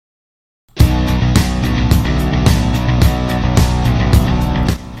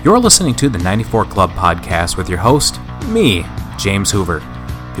You're listening to the 94 Club podcast with your host, me, James Hoover.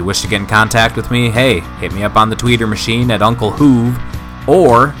 If you wish to get in contact with me, hey, hit me up on the Twitter machine at Uncle Hoove,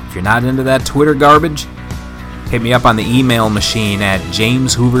 or if you're not into that Twitter garbage, hit me up on the email machine at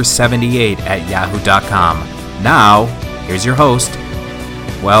jameshoover78@yahoo.com. Now, here's your host,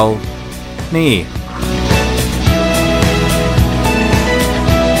 well, me.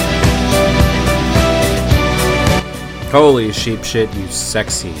 Holy sheep shit, you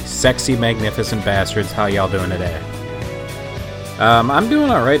sexy, magnificent bastards. How y'all doing today? I'm doing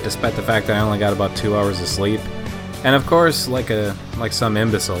alright despite the fact that I only got about 2 hours of sleep. And of course, like some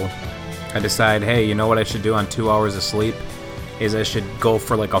imbecile, I decide, hey, you know what I should do on 2 hours of sleep? Is I should go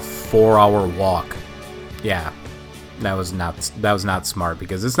for like a 4-hour walk. Yeah, that was not smart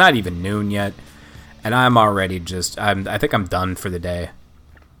because it's not even noon yet. And I'm already I think I'm done for the day.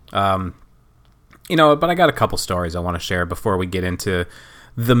 But I got a couple stories I want to share before we get into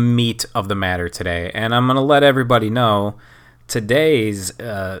the meat of the matter today. And I'm going to let everybody know today's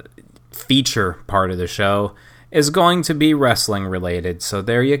feature part of the show is going to be wrestling related. So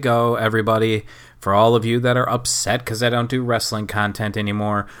there you go, everybody. For all of you that are upset because I don't do wrestling content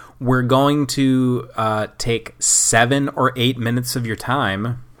anymore, we're going to take 7 or 8 minutes of your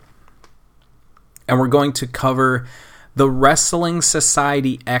time, and we're going to cover the Wrestling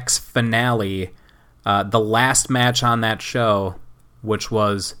Society X finale, the last match on that show, which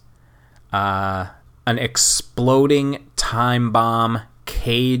was an exploding time bomb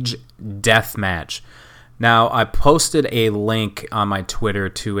cage death match. Now, I posted a link on my Twitter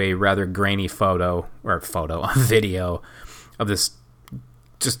to a rather grainy a video of this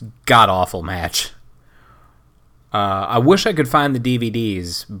just god-awful match. I wish I could find the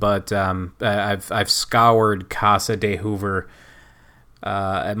DVDs, but I've scoured Casa de Hoover.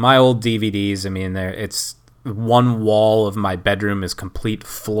 My old DVDs, it's one wall of my bedroom is complete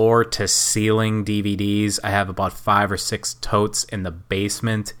floor to ceiling DVDs. I have about 5 or 6 totes in the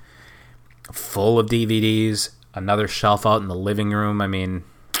basement full of DVDs. Another shelf out in the living room. I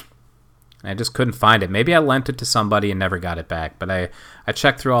just couldn't find it. Maybe I lent it to somebody and never got it back, but I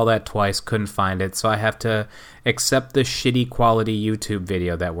checked through all that twice, couldn't find it, so I have to accept the shitty quality YouTube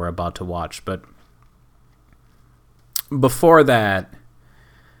video that we're about to watch. But before that,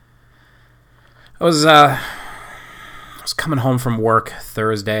 I was coming home from work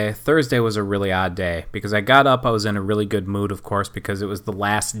Thursday. Thursday was a really odd day because I got up. I was in a really good mood, of course, because it was the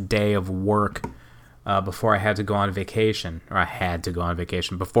last day of work before I had to go on vacation. Or I had to go on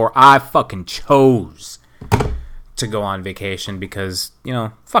vacation before I fucking chose to go on vacation because,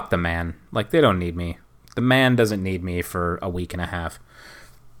 fuck the man. Like, they don't need me. The man doesn't need me for a week and a half.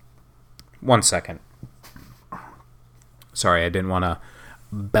 1 second. Sorry, I didn't want to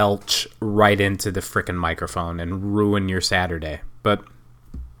belch right into the frickin' microphone and ruin your Saturday. But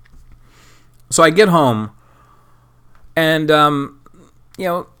so I get home and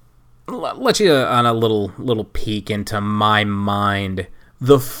let you on a little peek into my mind.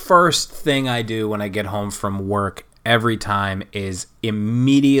 The first thing I do when I get home from work every time is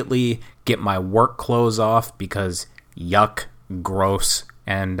immediately get my work clothes off because yuck, gross.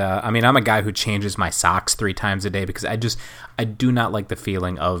 And, I'm a guy who changes my socks 3 times a day because I do not like the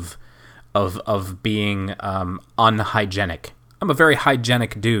feeling of being unhygienic. I'm a very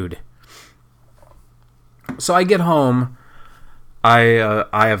hygienic dude. So I get home. I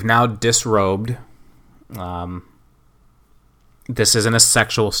have now disrobed. This isn't a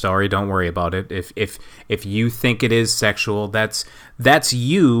sexual story. Don't worry about it. If you think it is sexual, that's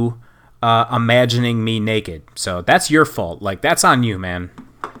you imagining me naked. So that's your fault. Like, that's on you, man.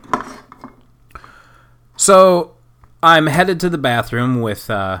 So I'm headed to the bathroom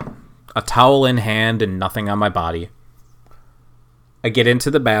with a towel in hand and nothing on my body. I get into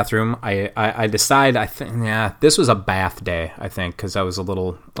the bathroom. I decide, this was a bath day, I think, because I was a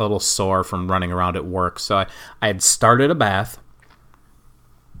little sore from running around at work. So I had started a bath,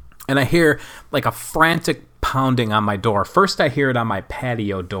 and I hear like a frantic pounding on my door. First I hear it on my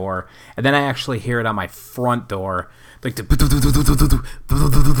patio door, and then I actually hear it on my front door. Like,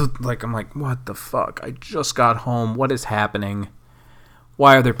 I'm like, what the fuck? I just got home. What is happening?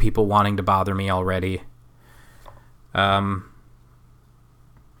 Why are there people wanting to bother me already?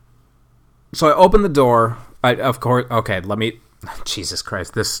 So I open the door. Jesus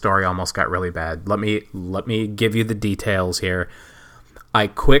Christ, this story almost got really bad. Let me give you the details here. I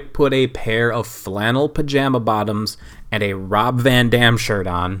quick put a pair of flannel pajama bottoms and a Rob Van Dam shirt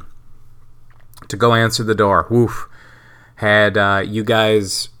on to go answer the door. Woof. Had you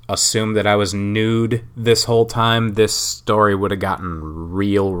guys assumed that I was nude this whole time, this story would have gotten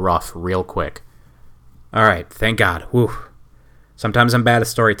real rough real quick. All right, thank God. Woof. Sometimes I'm bad at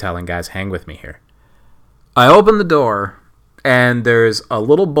storytelling, guys. Hang with me here. I open the door, and there's a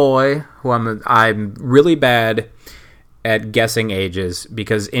little boy who I'm really bad at guessing ages,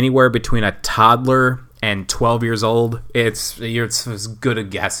 because anywhere between a toddler and 12 years old, it's as good a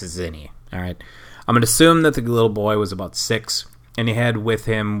guess as any. All right. I'm going to assume that the little boy was about 6, and he had with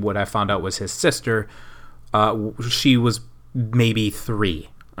him what I found out was his sister. She was maybe 3.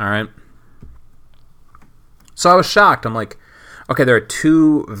 All right. So I was shocked. I'm like, okay, there are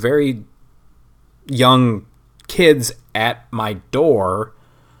 2 very young kids at my door.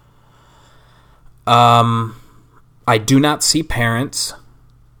 I do not see parents.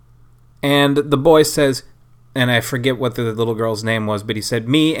 And the boy says, and I forget what the little girl's name was, but he said,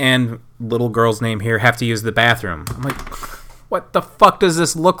 me and little girl's name here have to use the bathroom. I'm like, what the fuck does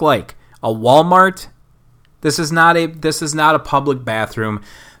this look like? A Walmart? This is not a public bathroom.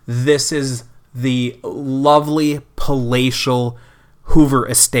 This is the lovely palatial Hoover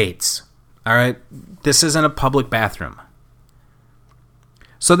Estates. All right? This isn't a public bathroom.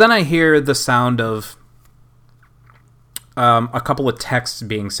 So then I hear the sound of a couple of texts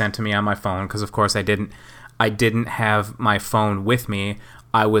being sent to me on my phone, because of course I didn't have my phone with me.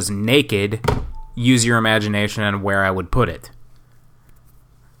 I was naked. Use your imagination on where I would put it.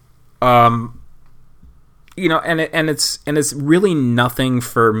 And it's really nothing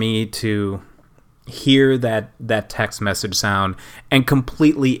for me to hear that text message sound and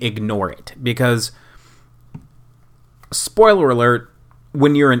completely ignore it, because spoiler alert,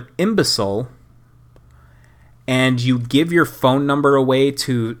 when you're an imbecile and you give your phone number away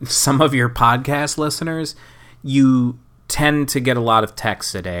to some of your podcast listeners, you tend to get a lot of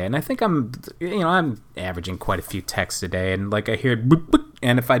texts a day. And I think I'm averaging quite a few texts a day, and like I hear boop, boop,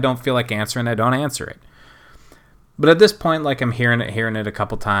 and if I don't feel like answering, I don't answer it. But at this point, like, I'm hearing it a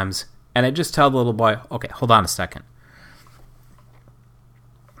couple times, and I just tell the little boy, okay, hold on a second.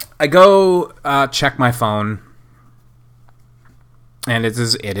 I go check my phone, and it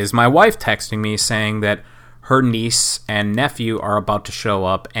is my wife texting me saying that her niece and nephew are about to show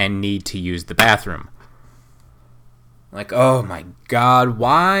up and need to use the bathroom. Like, oh my God,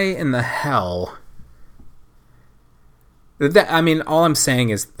 why in the hell? All I'm saying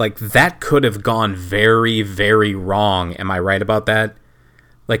is, like, that could have gone very, very wrong. Am I right about that?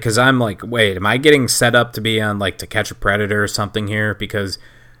 Like, because I'm like, wait, am I getting set up to be on, like, To Catch a Predator or something here? Because,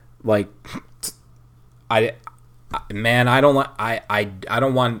 like, I don't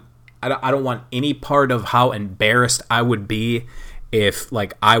want any part of how embarrassed I would be if,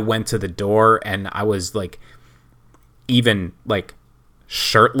 like, I went to the door and I was, like, even, like,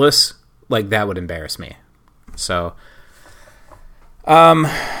 shirtless. Like, that would embarrass me. So,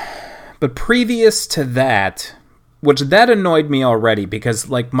 but previous to that, which that annoyed me already, because,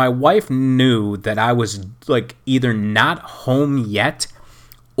 like, my wife knew that I was, like, either not home yet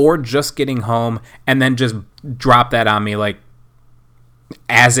or just getting home, and then just drop that on me, like,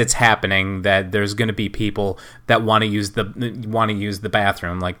 as it's happening, that there's going to be people that want to use the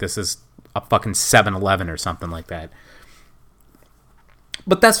bathroom, like this is a fucking 7-Eleven or something like that.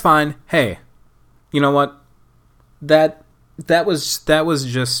 But that's fine. Hey, you know what? That was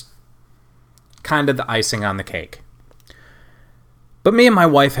just kind of the icing on the cake. But me and my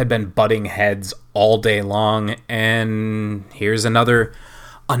wife had been butting heads all day long, and here's another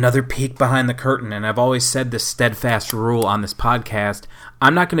peek behind the curtain. And I've always said this steadfast rule on this podcast: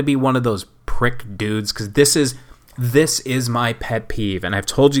 I'm not going to be one of those prick dudes, because this is my pet peeve. And I've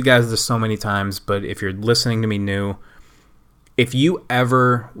told you guys this so many times, but if you're listening to me new, if you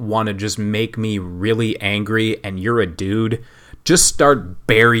ever want to just make me really angry and you're a dude, just start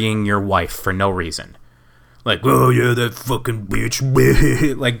burying your wife for no reason. Like, oh yeah, that fucking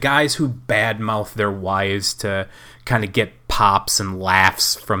bitch. Like, guys who badmouth their wives to kind of get pops and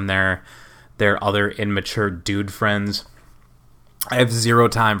laughs from their other immature dude friends. I have zero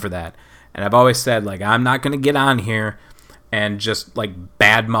time for that. And I've always said, like, I'm not going to get on here and just, like,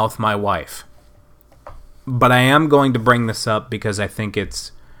 badmouth my wife. But I am going to bring this up because I think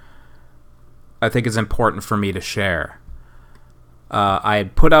it's important for me to share. I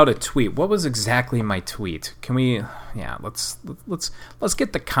had put out a tweet. What was exactly my tweet? Can we? Yeah, let's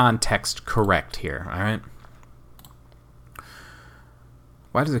get the context correct here. All right.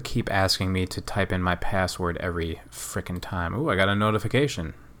 Why does it keep asking me to type in my password every frickin' time? Ooh, I got a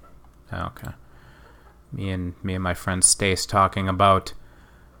notification. Oh, okay. Me and my friend Stace talking about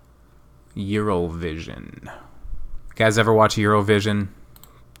Eurovision. You guys ever watch Eurovision?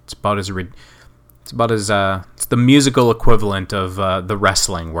 It's the musical equivalent of the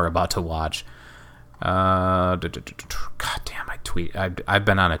wrestling we're about to watch. God damn, I've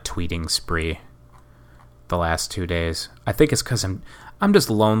been on a tweeting spree the last 2 days. I think it's because I'm just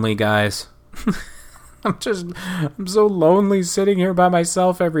lonely, guys. I'm so lonely sitting here by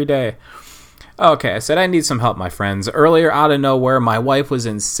myself every day. Okay, I said I need some help, my friends. Earlier, out of nowhere, my wife was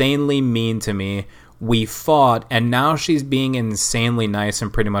insanely mean to me. We fought, and now she's being insanely nice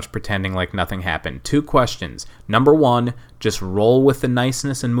and pretty much pretending like nothing happened. 2 questions. Number 1, just roll with the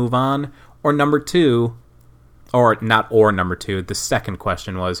niceness and move on. Or number 2, number 2, the second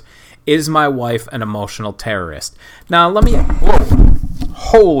question was, is my wife an emotional terrorist? Now, let me... Whoa.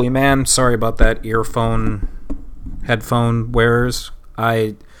 Holy man, sorry about that, headphone wearers.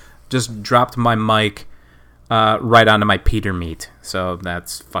 I just dropped my mic right onto my Peter meat, so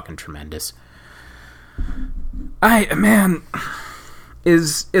that's fucking tremendous.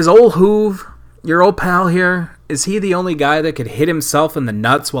 Is old Hoove, your old pal here, is he the only guy that could hit himself in the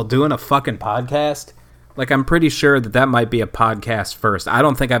nuts while doing a fucking podcast? Like, I'm pretty sure that might be a podcast first. I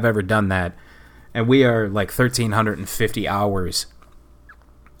don't think I've ever done that, and we are like 1,350 hours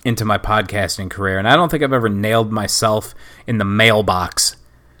into my podcasting career, and I don't think I've ever nailed myself in the mailbox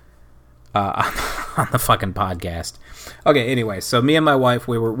on the fucking podcast. Okay, anyway, so me and my wife,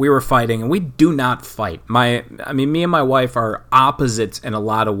 we were fighting, and we do not fight. Me and my wife are opposites in a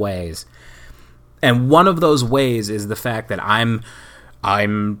lot of ways, and one of those ways is the fact that I'm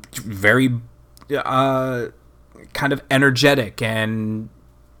very kind of energetic and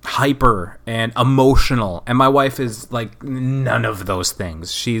hyper and emotional, and my wife is like none of those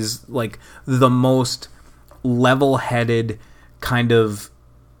things. She's like the most level-headed, kind of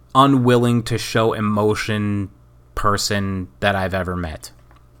unwilling to show emotion person that I've ever met.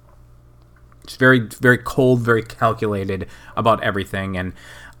 She's very, very cold, very calculated about everything, and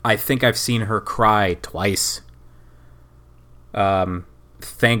I think I've seen her cry twice.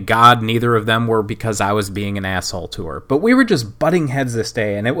 Thank God neither of them were because I was being an asshole to her. But we were just butting heads this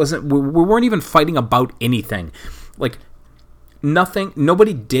day, and we weren't even fighting about anything. Like, nothing,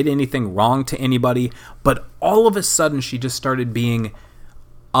 nobody did anything wrong to anybody, but all of a sudden she just started being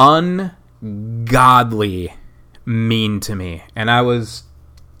ungodly mean to me. And I'm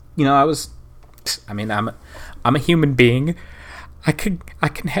a human being. I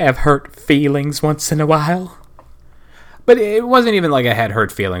can have hurt feelings once in a while. But it wasn't even like I had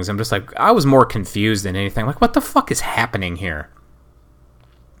hurt feelings. I'm just like, I was more confused than anything. Like, what the fuck is happening here?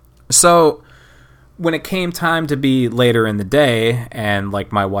 So, when it came time to be later in the day, and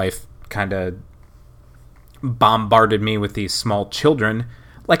like my wife kind of bombarded me with these small children,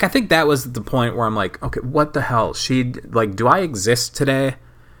 like I think that was the point where I'm like, okay, what the hell? Do I exist today?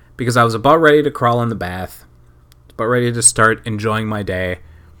 Because I was about ready to crawl in the bath, about ready to start enjoying my day,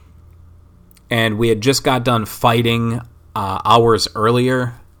 and we had just got done fighting hours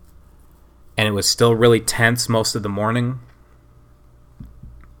earlier, and it was still really tense most of the morning.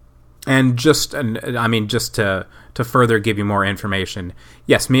 And just to further give you more information,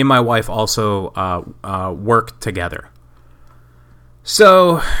 yes, me and my wife also work together.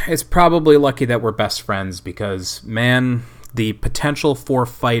 So it's probably lucky that we're best friends, because, man, the potential for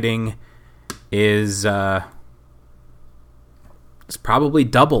fighting is it's probably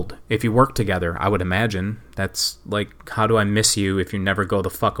doubled if you work together, I would imagine. That's like, how do I miss you if you never go the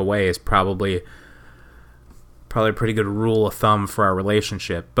fuck away is probably a pretty good rule of thumb for our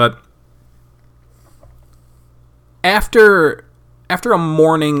relationship. But after a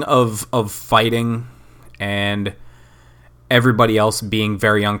morning of fighting and everybody else being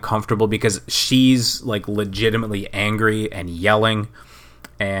very uncomfortable because she's like legitimately angry and yelling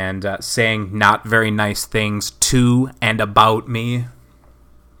and saying not very nice things to and about me.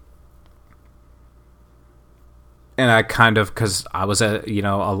 And I kind of, because I was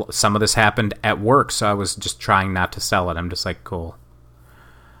some of this happened at work, so I was just trying not to sell it. I'm just like, cool,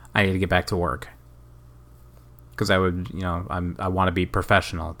 I need to get back to work. Because I want to be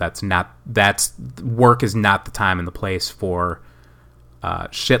professional. Work is not the time and the place for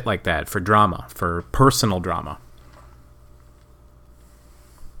shit like that, for drama, for personal drama.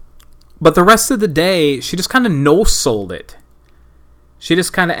 But the rest of the day, she just kind of no-sold it. She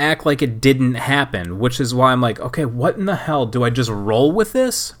just kind of act like it didn't happen, which is why I'm like, okay, what in the hell? Do I just roll with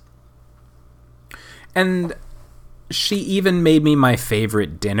this? And she even made me my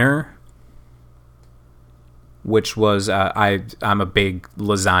favorite dinner, which was, I'm a big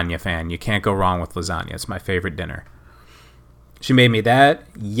lasagna fan. You can't go wrong with lasagna. It's my favorite dinner. She made me that.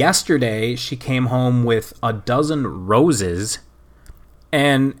 Yesterday, she came home with a dozen roses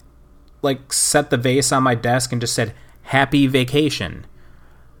and like set the vase on my desk and just said, "Happy vacation,"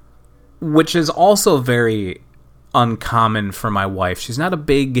 which is also very uncommon for my wife. She's not a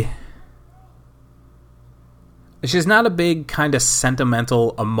big She's not a big kind of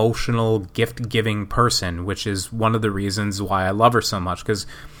sentimental, emotional, gift-giving person, which is one of the reasons why I love her so much. Because,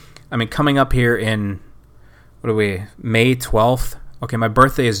 I mean, coming up here in, May 12th? Okay, my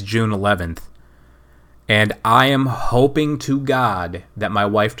birthday is June 11th. And I am hoping to God that my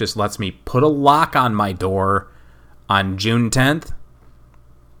wife just lets me put a lock on my door on June 10th.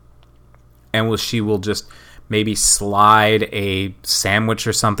 And she will just maybe slide a sandwich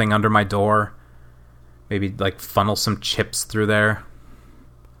or something under my door. Maybe like funnel some chips through there.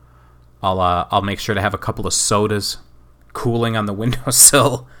 I'll make sure to have a couple of sodas cooling on the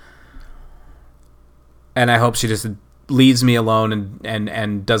windowsill. And I hope she just leaves me alone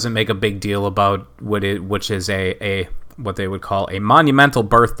and doesn't make a big deal about which is a what they would call a monumental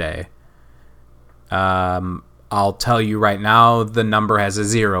birthday. I'll tell you right now, the number has a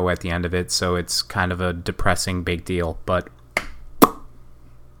 0 at the end of it, so it's kind of a depressing big deal, but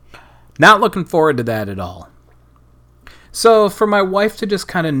not looking forward to that at all. So for my wife to just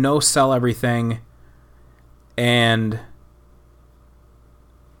kind of no-sell everything, and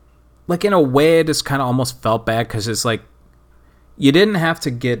like in a way I just kind of almost felt bad, because it's like, you didn't have to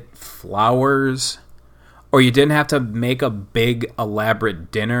get flowers, or you didn't have to make a big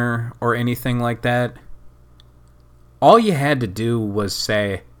elaborate dinner or anything like that. All you had to do was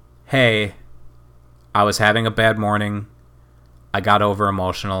say, hey, I was having a bad morning, I got over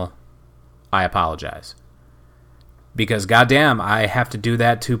emotional, I apologize. Because goddamn, I have to do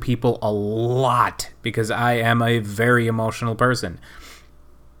that to people a lot, because I am a very emotional person.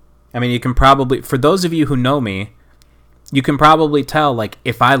 I mean, you can probably, for those of you who know me, you can probably tell, like,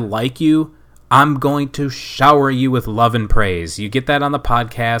 if I like you, I'm going to shower you with love and praise. You get that on the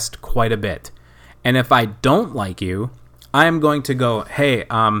podcast quite a bit. And if I don't like you, I'm going to go, hey,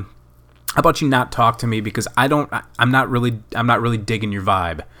 how about you not talk to me, because I'm not really digging your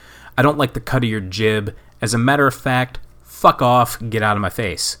vibe. I don't like the cut of your jib. As a matter of fact, fuck off, get out of my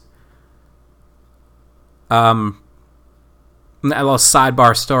face. A little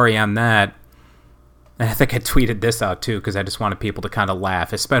sidebar story on that. And I think I tweeted this out too, because I just wanted people to kind of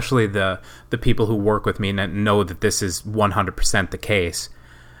laugh, especially the people who work with me and know that this is 100% the case.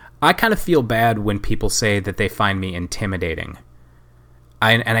 I kind of feel bad when people say that they find me intimidating.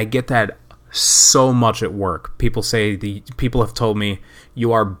 And I get that so much at work. People have told me,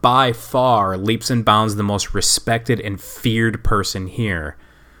 you are by far, leaps and bounds, the most respected and feared person here.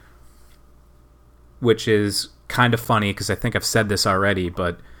 Which is kind of funny, because I think I've said this already,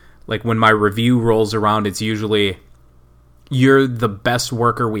 but like when my review rolls around, it's usually, you're the best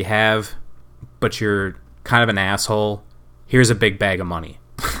worker we have, but you're kind of an asshole. Here's a big bag of money.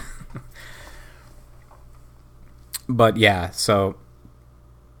 But yeah, so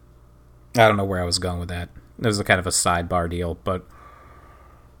I don't know where I was going with that. It was a kind of a sidebar deal, but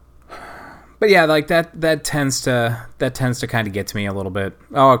yeah, like that tends to kind of get to me a little bit.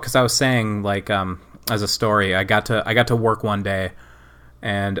 Oh, because I was saying, like, as a story, I got to work one day,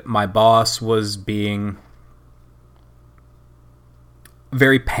 and my boss was being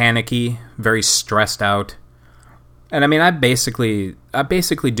very panicky, very stressed out. And I mean, I basically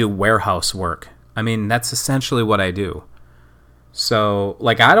do warehouse work. I mean, that's essentially what I do. So,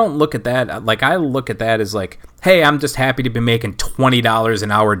 like, I don't look at that, like, I look at that as like, hey, I'm just happy to be making $20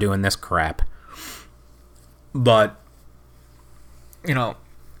 an hour doing this crap. But, you know,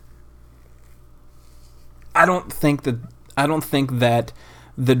 I don't think that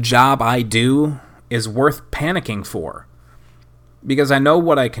the job I do is worth panicking for. Because I know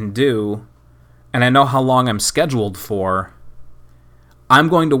what I can do, and I know how long I'm scheduled for. I'm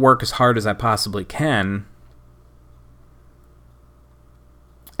going to work as hard as I possibly can.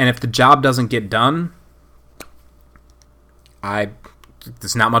 And if the job doesn't get done,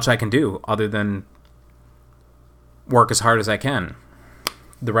 there's not much I can do other than work as hard as I can.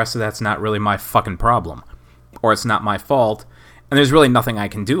 The rest of that's not really my fucking problem. Or it's not my fault. And there's really nothing I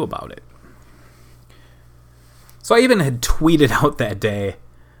can do about it. So I even had tweeted out that day,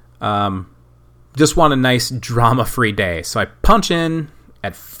 just want a nice drama-free day. So I punch in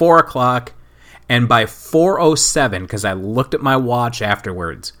at 4 o'clock, and by 4:07, because I looked at my watch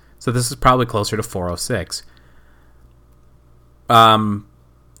afterwards, so this is probably closer to 4:06, an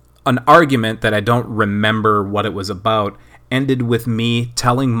argument that I don't remember what it was about ended with me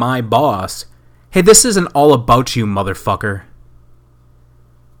telling my boss, hey, this isn't all about you, motherfucker.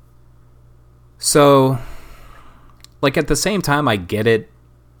 So, like, at the same time, I get it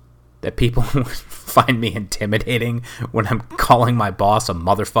that people find me intimidating when I'm calling my boss a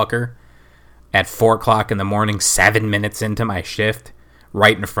motherfucker at 4 o'clock in the morning, 7 minutes into my shift,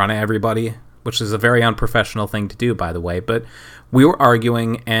 right in front of everybody. which is a very unprofessional thing to do, by the way. But we were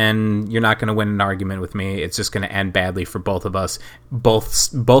arguing, and you're not going to win an argument with me. It's just going to end badly for both of us.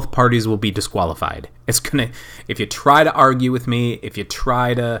 Both parties will be disqualified. It's going to, if you try to argue with me, if you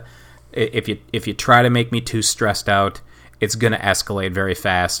try to make me too stressed out, it's going to escalate very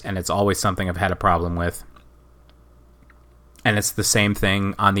fast, and it's always something I've had a problem with. And it's the same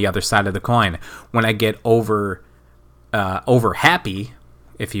thing on the other side of the coin. When I get over happy,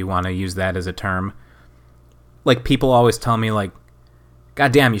 if you want to use that as a term, like, people always tell me, like,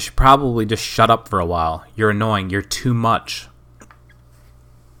 God damn, you should probably just shut up for a while. You're annoying. You're too much.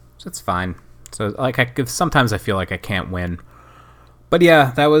 So it's fine. So, like, sometimes I feel like I can't win. But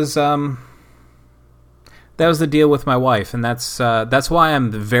yeah, that was the deal with my wife, and that's why I'm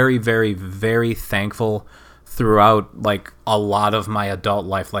very, very, very thankful throughout, like, a lot of my adult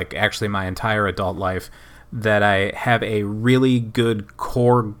life, like, actually my entire adult life, that I have a really good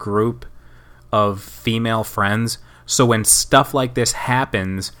core group of female friends. So when stuff like this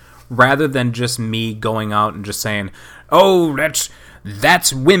happens, rather than just me going out and just saying, "Oh, that's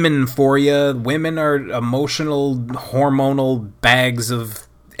women for you. Women are emotional, hormonal bags of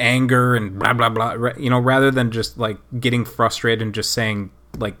anger and blah, blah, blah." Rather than just, like, getting frustrated and just saying,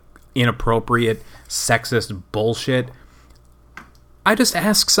 like, inappropriate, sexist bullshit, I just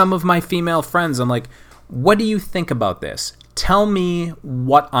ask some of my female friends, I'm like, what do you think about this? Tell me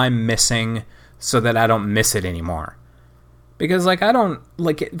what I'm missing so that I don't miss it anymore. Because, like, I don't,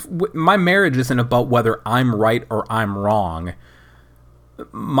 like, my marriage isn't about whether I'm right or I'm wrong.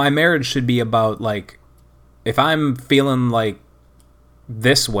 My marriage should be about, like, if I'm feeling like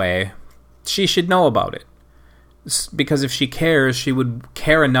this way, she should know about it. Because if she cares, she would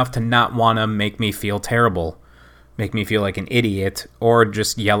care enough to not want to make me feel terrible, make me feel like an idiot, or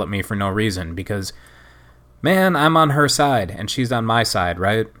just yell at me for no reason. Because, man, I'm on her side, and she's on my side,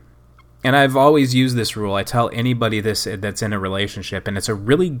 right? And I've always used this rule. I tell anybody this that's in a relationship, and it's a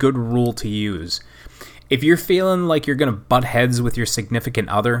really good rule to use. If you're feeling like you're going to butt heads with your significant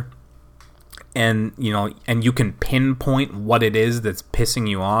other, and you can pinpoint what it is that's pissing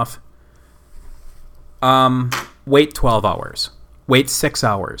you off, wait 12 hours. Wait 6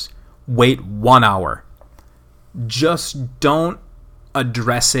 hours. Wait 1 hour. Just don't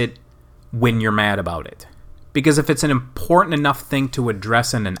address it when you're mad about it. Because if it's an important enough thing to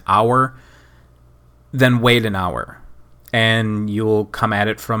address in an hour, then wait an hour. And you'll come at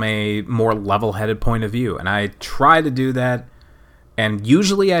it from a more level-headed point of view. And I try to do that. And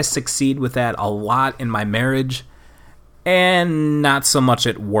usually I succeed with that a lot in my marriage. And not so much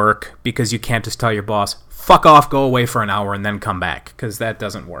at work. Because you can't just tell your boss, fuck off, go away for an hour, and then come back. Because that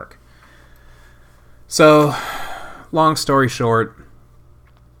doesn't work. So, long story short,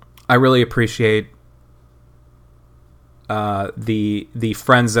 I really appreciate the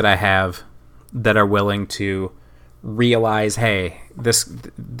friends that I have that are willing to realize, hey, this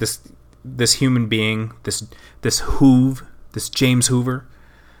human being, this James Hoover,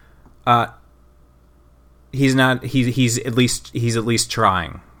 he's at least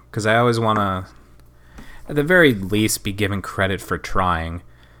trying. Because I always want to, at the very least, be given credit for trying.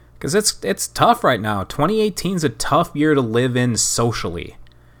 Because it's tough right now. 2018 is a tough year to live in socially.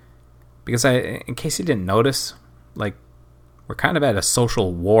 Because in case you didn't notice, like, we're kind of at a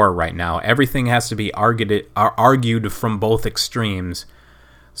social war right now. Everything has to be argued from both extremes.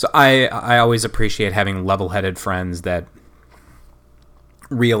 So I always appreciate having level-headed friends that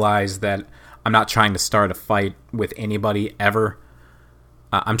realize that I'm not trying to start a fight with anybody ever.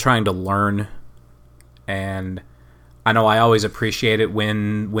 I'm trying to learn. And I know I always appreciate it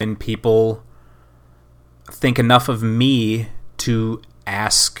when people think enough of me to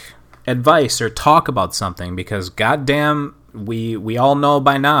ask advice or talk about something, because goddamn, we all know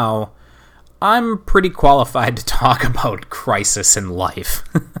by now I'm pretty qualified to talk about crisis in life.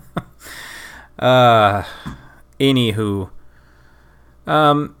 Anywho,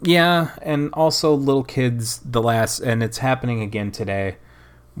 yeah, and also little kids, and it's happening again today,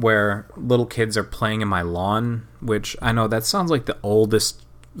 where little kids are playing in my lawn, which I know that sounds like the oldest,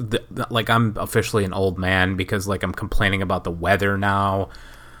 like I'm officially an old man because, like, I'm complaining about the weather now.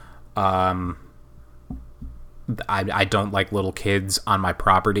 I don't like little kids on my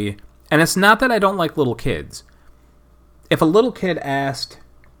property. And it's not that I don't like little kids. If a little kid asked,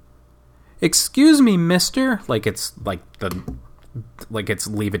 "Excuse me, mister," like it's Leave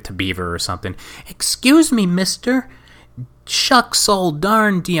It to Beaver or something. "Excuse me, mister. Shucks, old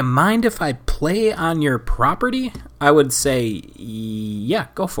darn, do you mind if I play on your property?" I would say, yeah,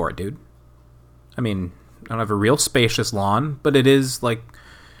 go for it, dude. I mean, I don't have a real spacious lawn, but it is, like,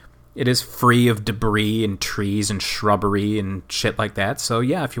 It is free of debris and trees and shrubbery and shit like that. So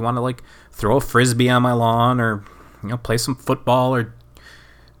yeah, if you want to like throw a frisbee on my lawn, or play some football, or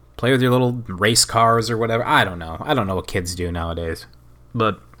play with your little race cars or whatever. I don't know what kids do nowadays,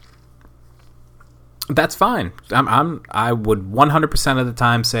 but that's fine. I would 100% of the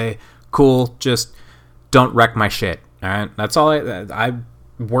time say, cool, just don't wreck my shit. All right, that's all. I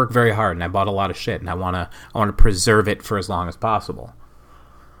work very hard, and I bought a lot of shit, and I want to preserve it for as long as possible.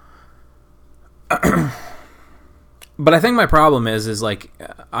 But I think my problem is like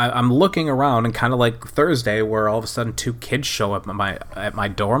I'm looking around, and kind of like Thursday, where all of a sudden 2 kids show up at my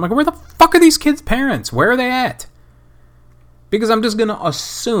door. I'm like, where the fuck are these kids' parents? Where are they at? Because I'm just gonna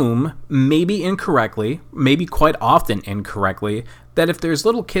assume, maybe incorrectly, maybe quite often incorrectly, that if there's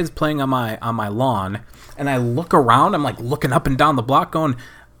little kids playing on my lawn, and I look around, I'm like looking up and down the block, going,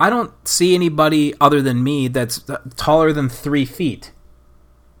 I don't see anybody other than me that's taller than 3 feet.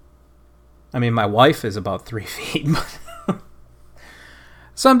 I mean, my wife is about 3 feet.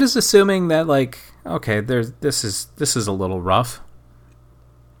 So I'm just assuming that, like, okay, this is a little rough.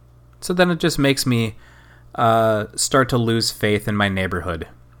 So then it just makes me start to lose faith in my neighborhood.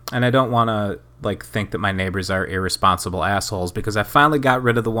 And I don't want to like think that my neighbors are irresponsible assholes, because I finally got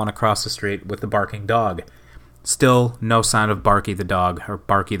rid of the one across the street with the barking dog. Still no sign of Barky the dog, or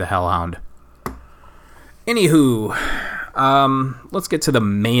Barky the hellhound. Anywho, let's get to the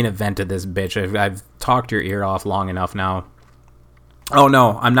main event of this bitch. I've talked your ear off long enough now. Oh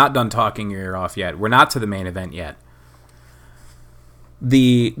no, I'm not done talking your ear off yet. We're not to the main event yet.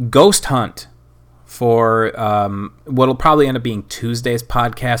 The ghost hunt for what'll probably end up being Tuesday's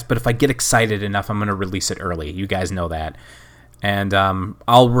podcast, but if I get excited enough, I'm going to release it early. You guys know that. And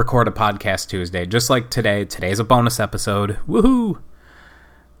I'll record a podcast Tuesday, just like today. Today's a bonus episode. Woohoo!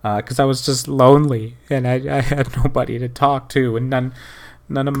 Because I was just lonely, and I had nobody to talk to, and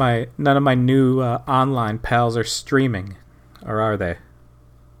none of my new online pals are streaming, or are they?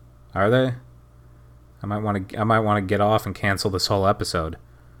 Are they? I might want to get off and cancel this whole episode.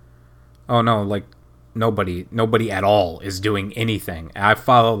 Oh no, like nobody at all is doing anything. I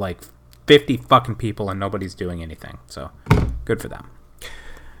follow like 50 fucking people, and nobody's doing anything. So good for them.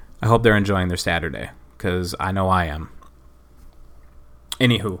 I hope they're enjoying their Saturday, because I know I am.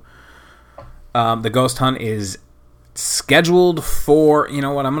 Anywho, the ghost hunt is scheduled for, you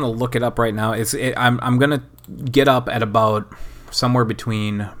know what, I'm going to look it up right now. I'm going to get up at about somewhere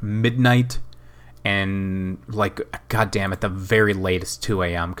between midnight and, like, goddamn, at the very latest 2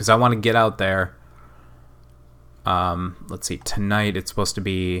 a.m. because I want to get out there. Let's see, tonight it's supposed to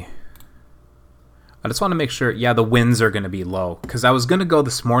be... I just want to make sure, yeah, the winds are going to be low, because I was going to go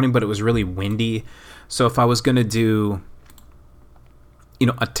this morning, but it was really windy. So if I was going to do...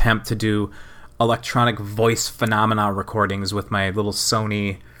 attempt to do electronic voice phenomena recordings with my little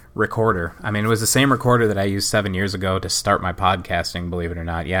Sony recorder. I mean, it was the same recorder that I used 7 years ago to start my podcasting, believe it or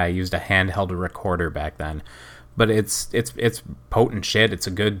not. Yeah, I used a handheld recorder back then. But it's potent shit. It's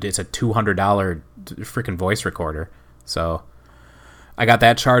a $200 freaking voice recorder. So I got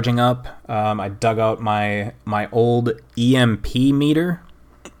that charging up. I dug out my old EMP meter,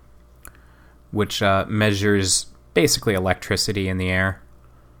 which measures basically electricity in the air.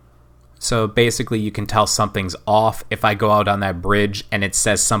 So basically you can tell something's off if I go out on that bridge and it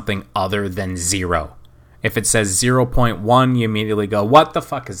says something other than 0. If it says 0.1, you immediately go, what the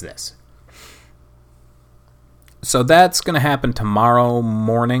fuck is this? So that's going to happen tomorrow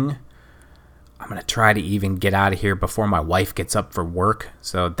morning. I'm going to try to even get out of here before my wife gets up for work.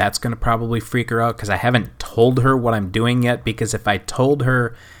 So that's going to probably freak her out, because I haven't told her what I'm doing yet. Because if I told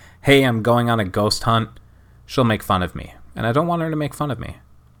her, hey, I'm going on a ghost hunt, she'll make fun of me. And I don't want her to make fun of me.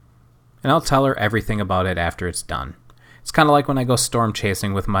 And I'll tell her everything about it after it's done. It's kind of like when I go storm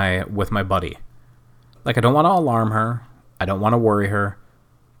chasing with my buddy. Like, I don't want to alarm her. I don't want to worry her.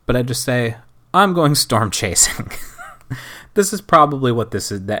 But I just say, I'm going storm chasing. This is probably what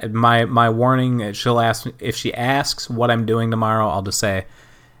this is. That my warning, she'll ask, if she asks what I'm doing tomorrow, I'll just say,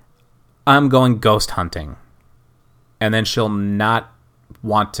 I'm going ghost hunting. And then she'll not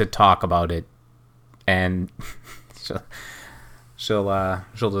want to talk about it. And she'll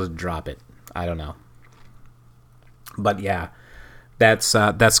just drop it. I don't know. But yeah, that's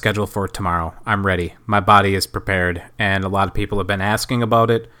scheduled for tomorrow. I'm ready. My body is prepared, and a lot of people have been asking about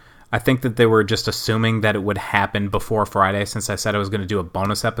it. I think that they were just assuming that it would happen before Friday, since I said I was going to do a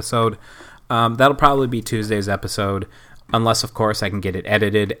bonus episode. That'll probably be Tuesday's episode, unless, of course, I can get it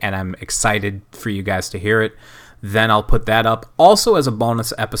edited, and I'm excited for you guys to hear it. Then I'll put that up also as a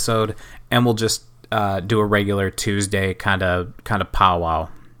bonus episode, and we'll just do a regular Tuesday kind of powwow.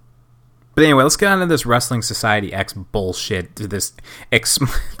 But anyway, let's get on to this Wrestling Society X bullshit. This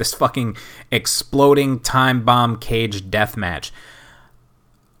fucking exploding time bomb cage deathmatch.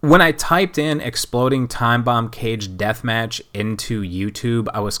 When I typed in exploding time bomb cage deathmatch into YouTube,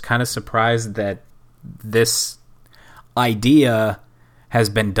 I was kind of surprised that this idea has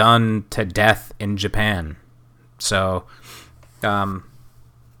been done to death in Japan. So,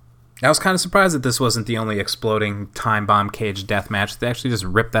 I was kind of surprised that this wasn't the only exploding time bomb cage deathmatch. They actually just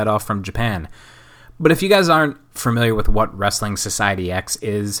ripped that off from Japan. But if you guys aren't familiar with what Wrestling Society X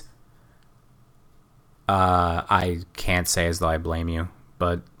is, I can't say as though I blame you,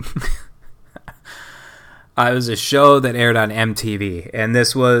 but it was a show that aired on MTV, and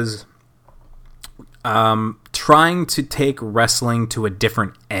this was trying to take wrestling to a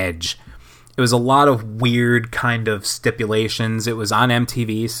different edge. It was a lot of weird kind of stipulations. It was on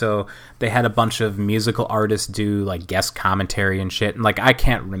MTV, so they had a bunch of musical artists do like guest commentary and shit. And like I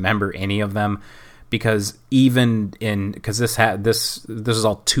can't remember any of them because this is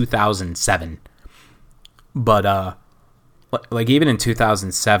all 2007. But like even in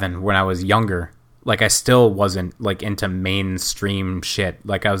 2007 when I was younger, like I still wasn't like into mainstream shit.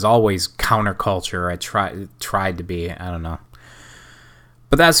 Like I was always counterculture. I tried to be. I don't know.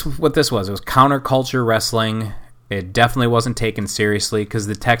 But that's what this was. It was counterculture wrestling. It definitely wasn't taken seriously because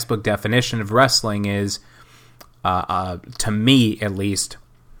the textbook definition of wrestling is, to me at least,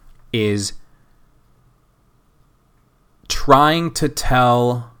 is trying to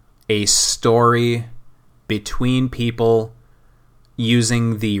tell a story between people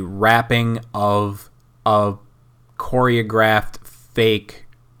using the wrapping of a choreographed fake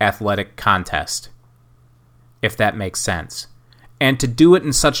athletic contest, if that makes sense. And to do it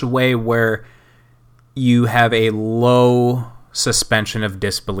in such a way where you have a low suspension of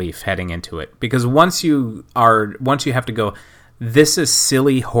disbelief heading into it. Because once you have to go, this is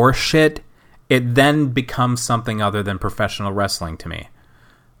silly horse shit, it then becomes something other than professional wrestling to me.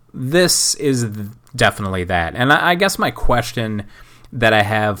 This is definitely that. And I guess my question that I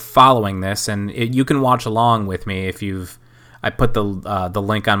have following this, and you can watch along with me if I put the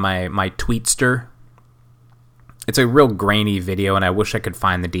link on my Tweetster. It's a real grainy video, and I wish I could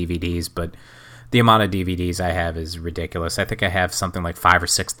find the DVDs, but the amount of DVDs I have is ridiculous. I think I have something like 5,000 or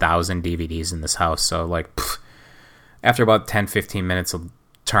 6,000 DVDs in this house, so like after about 10-15 minutes of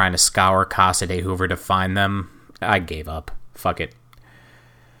trying to scour Casa de Hoover to find them, I gave up. Fuck it.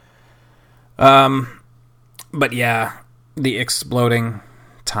 But yeah, the exploding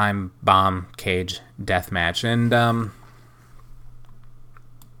time bomb cage deathmatch, and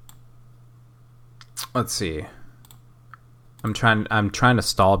let's see. I'm trying to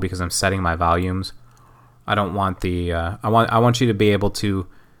stall because I'm setting my volumes. I don't want the I want you to be able to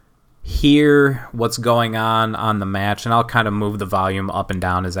hear what's going on the match, and I'll kind of move the volume up and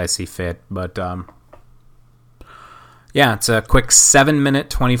down as I see fit. But yeah, it's a quick 7-minute,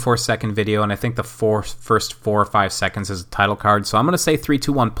 24-second video, and I think the first 4 or 5 seconds is a title card. So I'm going to say 3,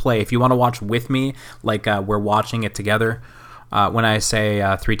 2, 1, play. If you want to watch with me, like we're watching it together, when I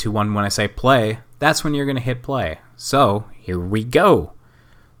say 3, 2, 1, when I say play, that's when you're going to hit play. So here we go.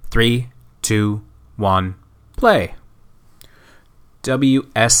 3, 2, 1, play.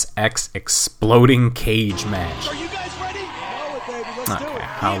 WSX exploding cage match. Are you guys ready? Okay,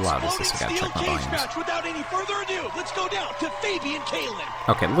 how loud is this? I gotta check my volumes. Without any further ado, let's go down to Fabian Kalin.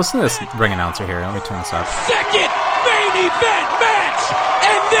 Okay, listen to this ring announcer here. Let me turn this up. Second main event match,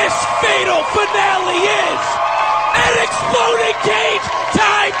 and this fatal finale is an exploding cage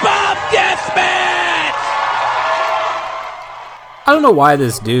time bomb death match. I don't know why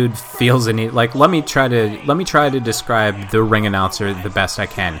this dude feels the need. Like, let me try to describe the ring announcer the best I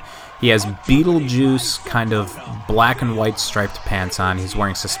can. He has Beetlejuice kind of black and white striped pants on. He's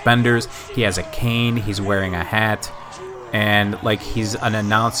wearing suspenders. He has a cane. He's wearing a hat, and like he's an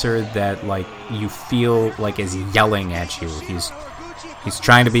announcer that like you feel like is yelling at you. He's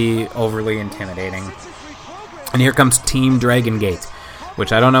trying to be overly intimidating. And here comes Team Dragon Gate,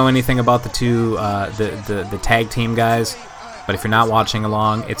 which I don't know anything about the two the tag team guys. But if you're not watching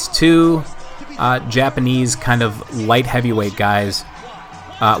along, it's two Japanese kind of light heavyweight guys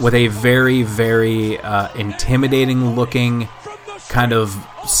with a very, very intimidating looking kind of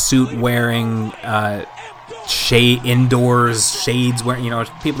suit wearing shades wearing,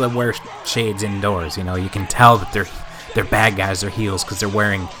 people that wear shades indoors, you can tell that they're bad guys, they're heels because they're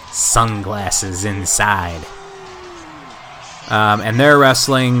wearing sunglasses inside. And they're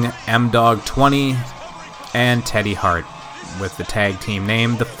wrestling M-Dog 20 and Teddy Hart with the tag team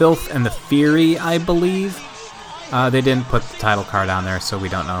name The Filth and the Fury, I believe. They didn't put the title card on there, so we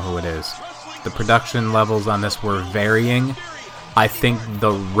don't know who it is. The production levels on this were varying. I think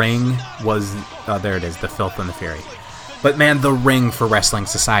the ring was... Oh, there it is, the Filth and the Fury. But man, the ring for Wrestling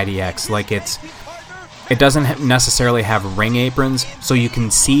Society X, like it doesn't necessarily have ring aprons, so you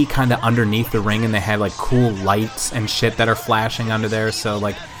can see kind of underneath the ring, and they had like cool lights and shit that are flashing under there. So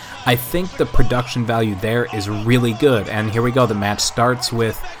like, I think the production value there is really good. And here we go. The match starts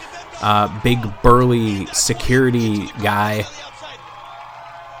with big burly security guy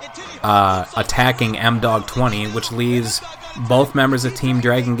attacking M-Dog 20, which leaves both members of Team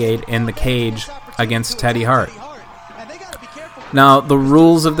Dragon Gate in the cage against Teddy Hart. Now, the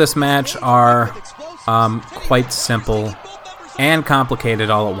rules of this match are quite simple and complicated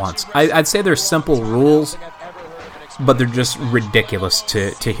all at once. I'd say they're simple rules, but they're just ridiculous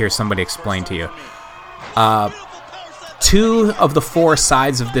to hear somebody explain to you. 2 of the 4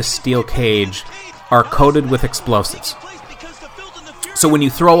 sides of this steel cage are coated with explosives. So when you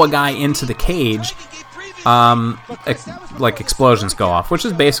throw a guy into the cage, like explosions go off, which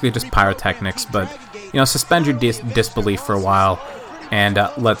is basically just pyrotechnics, but suspend your disbelief for a while, and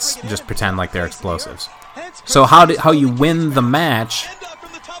let's just pretend like they're explosives. So how you win the match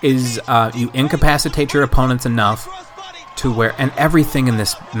is you incapacitate your opponents enough to where, and everything in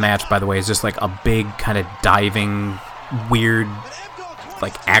this match, by the way, is just like a big kind of diving, weird,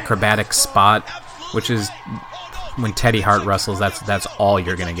 like acrobatic spot, which is when Teddy Hart wrestles, that's all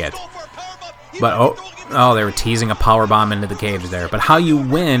you're gonna get. But oh, they were teasing a powerbomb into the cage there. But how you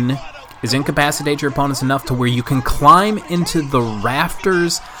win is incapacitate your opponents enough to where you can climb into the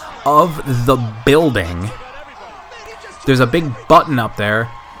rafters of the building. There's a big button up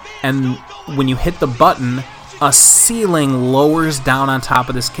there, and when you hit the button, a ceiling lowers down on top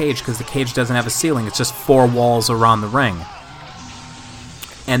of this cage, because the cage doesn't have a ceiling. It's just 4 walls around the ring.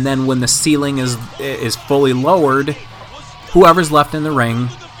 And then when the ceiling is fully lowered, whoever's left in the ring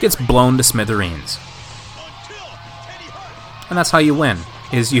gets blown to smithereens. And that's how you win,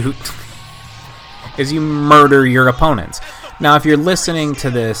 is you murder your opponents. Now, if you're listening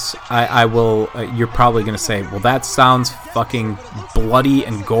to this, I will. You're probably going to say, well, that sounds fucking bloody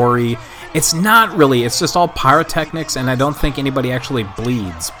and gory. It's not really. It's just all pyrotechnics, and I don't think anybody actually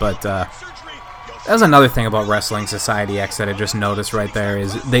bleeds. But that's another thing about Wrestling Society X that I just noticed right there,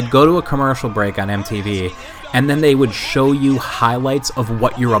 is they'd go to a commercial break on MTV, and then they would show you highlights of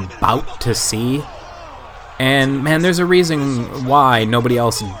what you're about to see. And, man, there's a reason why nobody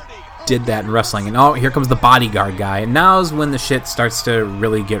else did that in wrestling. And here comes the bodyguard guy. And now's when the shit starts to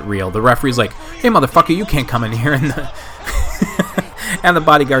really get real. The referee's like, hey, motherfucker, you can't come in here. And the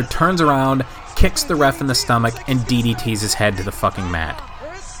bodyguard turns around, kicks the ref in the stomach, and DDTs his head to the fucking mat.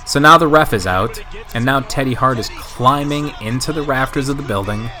 So now the ref is out, and now Teddy Hart is climbing into the rafters of the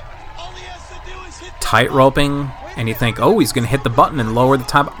building, tight roping, and you think, oh, he's going to hit the button and lower the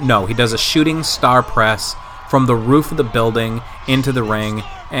top. No, he does a shooting star press from the roof of the building into the ring,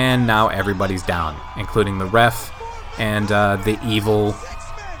 and now everybody's down, including the ref and the evil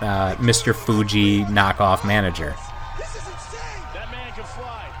Mr. Fuji knockoff manager.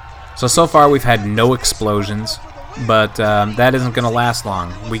 So far we've had no explosions, but that isn't going to last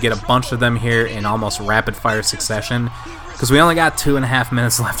long. We get a bunch of them here in almost rapid-fire succession, because we only got 2.5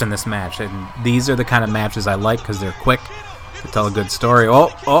 minutes left in this match, and these are the kind of matches I like because they're quick. They tell a good story.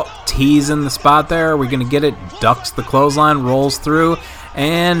 Oh, teasing the spot there. Are we going to get it? Ducks the clothesline, rolls through,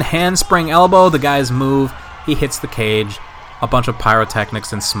 and handspring elbow. The guy's move. He hits the cage. A bunch of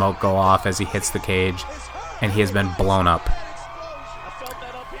pyrotechnics and smoke go off as he hits the cage, and he has been blown up.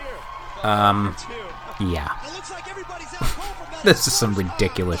 Yeah. This is some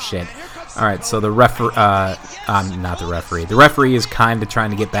ridiculous shit. Alright, so the not the referee. The referee is kind of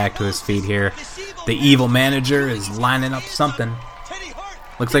trying to get back to his feet here. The evil manager is lining up something.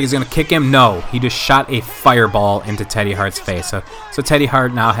 Looks like he's going to kick him. No, he just shot a fireball into Teddy Hart's face. So Teddy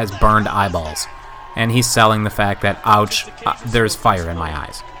Hart now has burned eyeballs. And he's selling the fact that, ouch, there's fire in my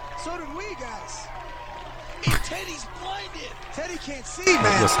eyes. So did we, guys. Teddy's blinded. Teddy can't see,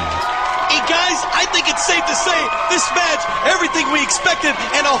 man. Listen, Hey, guys, I think it's safe to say this match, everything we expected,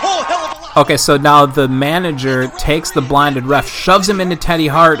 and a whole hell of a lot. Okay, so now the manager takes the blinded ref, shoves him into Teddy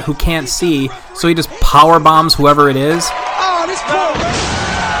Hart, who can't see, so he just power bombs whoever it is. Oh, this poor ref.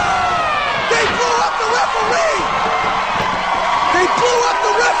 They blew up the referee. They blew up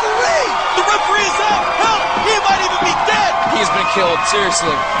the referee. The referee is out. Hell, he might even be dead. He's been killed,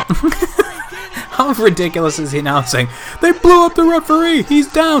 seriously. How ridiculous is he now saying, they blew up the referee,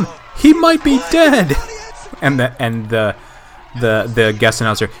 he's down, he might be dead. And the guest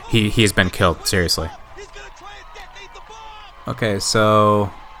announcer, he has been killed, seriously. Okay,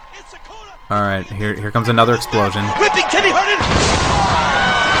 so alright, here comes another explosion. Whipping Teddy Hart in.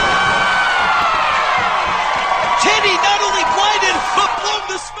 Teddy not only blinded, Blown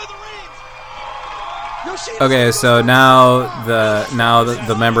to smithereens. Yoshida. Okay, so now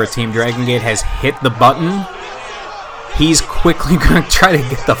the member of Team Dragon Gate has hit the button. He's quickly going to try to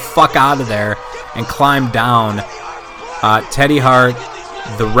get the fuck out of there and climb down. Teddy Hart,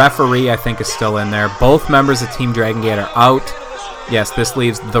 the referee, I think, is still in there. Both members of Team Dragon Gate are out. Yes, this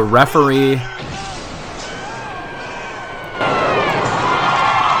leaves the referee. Wow!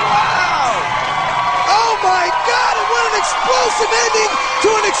 Oh my God! And what an explosive ending to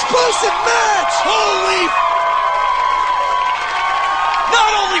an explosive match! Holy!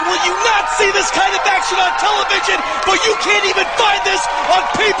 Not only will you not see this kind of action on television, but you can't even find this on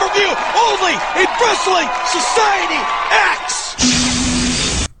pay-per-view. Only in Wrestling Society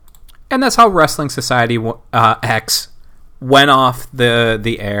X. And that's how Wrestling Society X went off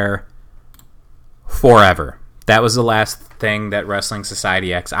the air forever. That was the last thing that Wrestling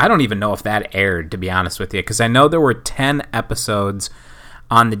Society X... I don't even know if that aired, to be honest with you, because I know there were 10 episodes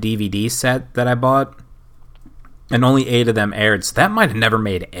on the DVD set that I bought, and only 8 of them aired, so that might have never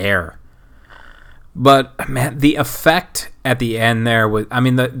made air. But, man, the effect at the end there was... I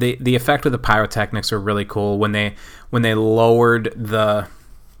mean, the effect of the pyrotechnics were really cool when they lowered the...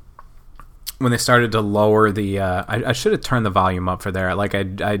 When they started to lower the... I should have turned the volume up for there. Like,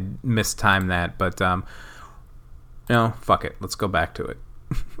 I mistimed that, but... fuck it. Let's go back to it.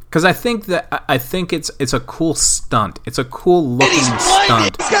 Because I think it's a cool stunt. It's a cool looking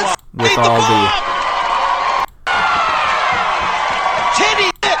stunt with all the...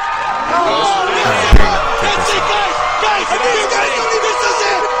 Teddy! Guys, you guys don't even this is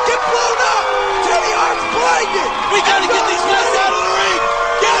it! Get blown up! Teddy Hart's blinded! We gotta get these guys out of the ring!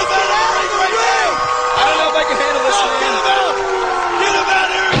 Get him out of the ring right now! I don't know if I can handle this. Get him out! Get him out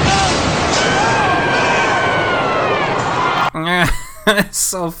of here! It's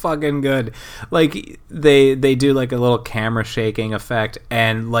so fucking good. Like, they do like a little camera shaking effect,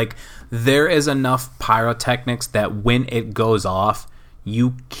 and like there is enough pyrotechnics that when it goes off,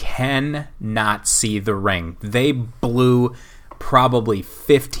 you cannot see the ring. They blew probably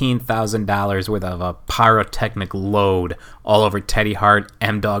 $15,000 worth of a pyrotechnic load all over Teddy Hart,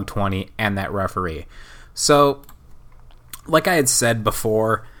 M-Dog 20, and that referee. So, like I had said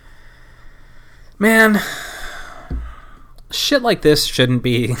before, man, shit like this shouldn't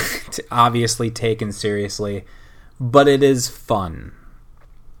be obviously taken seriously, but it is fun.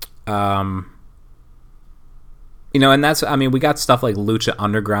 And that's, I mean, we got stuff like Lucha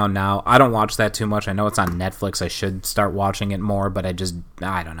Underground now. I don't watch that too much. I know it's on Netflix. I should start watching it more, but I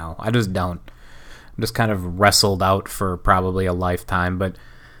don't know. I just don't. I'm just kind of wrestled out for probably a lifetime. But,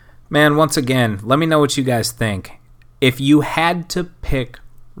 man, once again, let me know what you guys think. If you had to pick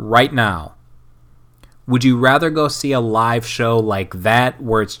right now, would you rather go see a live show like that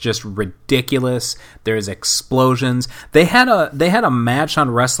where it's just ridiculous? There's explosions. They had a match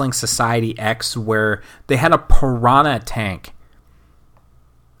on Wrestling Society X where they had a piranha tank,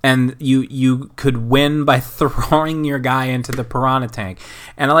 and you could win by throwing your guy into the piranha tank.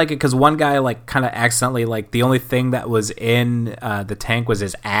 And I like it because one guy like kind of accidentally, like, the only thing that was in the tank was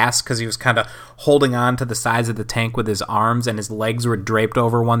his ass, because he was kind of holding on to the sides of the tank with his arms, and his legs were draped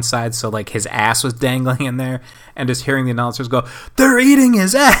over one side, so like his ass was dangling in there, and just hearing the announcers go, "They're eating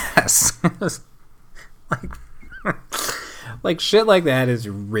his ass!" like shit like that is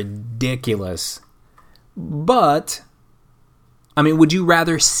ridiculous. But I mean, would you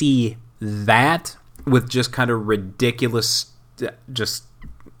rather see that with just kind of ridiculous, just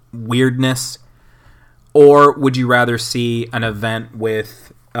weirdness, or would you rather see an event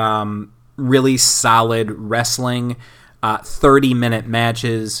with really solid wrestling, 30-minute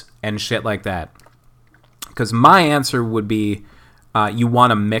matches, and shit like that? Because my answer would be you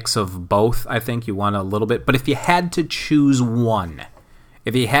want a mix of both. I think you want a little bit. But if you had to choose one,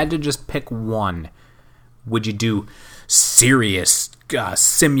 if you had to just pick one, would you do serious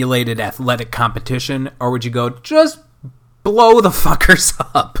simulated athletic competition, or would you go just blow the fuckers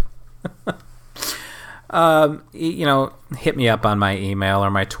up? Hit me up on my email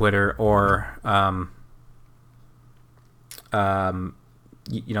or my Twitter, or I'm an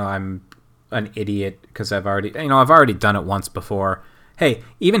idiot because I've already done it once before. Hey,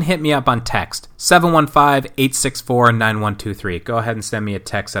 even hit me up on text, 715-864-9123. Go ahead and send me a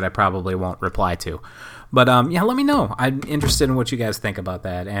text that I probably won't reply to. But, let me know. I'm interested in what you guys think about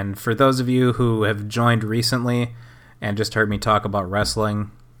that. And for those of you who have joined recently and just heard me talk about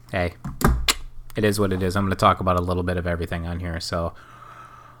wrestling, hey, it is what it is. I'm going to talk about a little bit of everything on here. So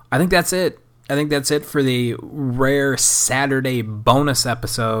I think that's it. I think that's it for the rare Saturday bonus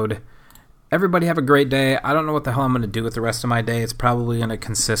episode. Everybody have a great day. I don't know what the hell I'm going to do with the rest of my day. It's probably going to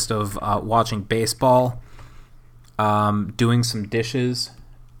consist of watching baseball. doing some dishes,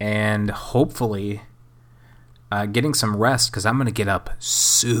 and hopefully getting some rest, because I'm going to get up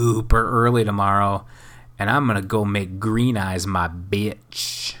super early tomorrow, and I'm going to go make Green Eyes my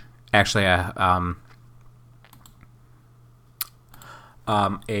bitch. Actually, I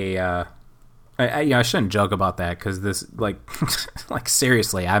shouldn't joke about that, because this, like, like,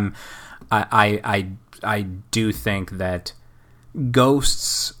 seriously, I do think that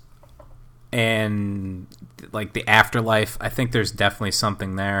ghosts and, like, the afterlife, I think there's definitely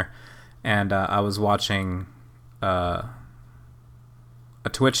something there. And I was watching a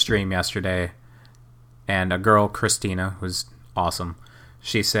Twitch stream yesterday, and a girl, Christina, who's awesome,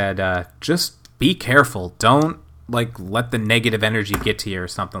 she said, just be careful, don't, like, let the negative energy get to you or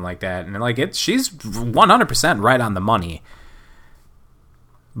something like that. And, like, she's 100% right on the money.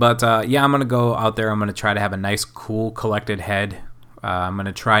 But yeah, I'm gonna go out there. I'm gonna try to have a nice, cool, collected head. I'm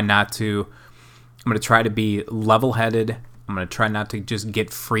gonna try to be level-headed. I'm gonna try not to just get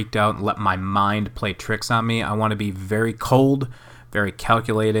freaked out and let my mind play tricks on me. I want to be very cold, very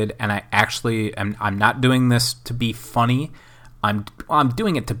calculated, and I'm not doing this to be funny. I'm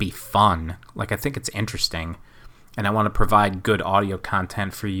doing it to be fun. Like, I think it's interesting, and I want to provide good audio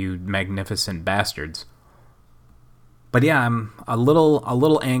content for you magnificent bastards. But yeah, I'm a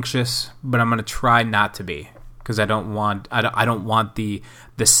little anxious, but I'm gonna try not to be, because I don't want the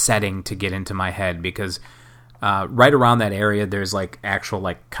setting to get into my head, because right around that area there's, like, actual,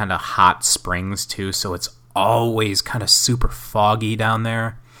 like, kind of hot springs too, so it's always kind of super foggy down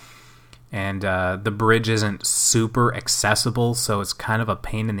there, and the bridge isn't super accessible, so it's kind of a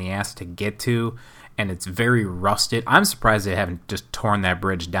pain in the ass to get to, and it's very rusted. I'm surprised they haven't just torn that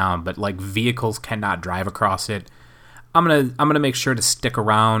bridge down, but, like, vehicles cannot drive across it. I'm gonna make sure to stick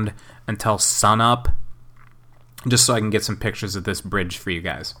around until sunup, just so I can get some pictures of this bridge for you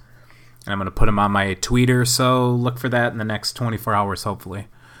guys. And I'm gonna put them on my Twitter, so look for that in the next 24 hours, hopefully.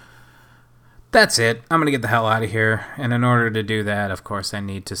 That's it. I'm gonna get the hell out of here. And in order to do that, of course, I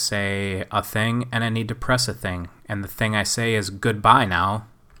need to say a thing, and I need to press a thing. And the thing I say is goodbye now.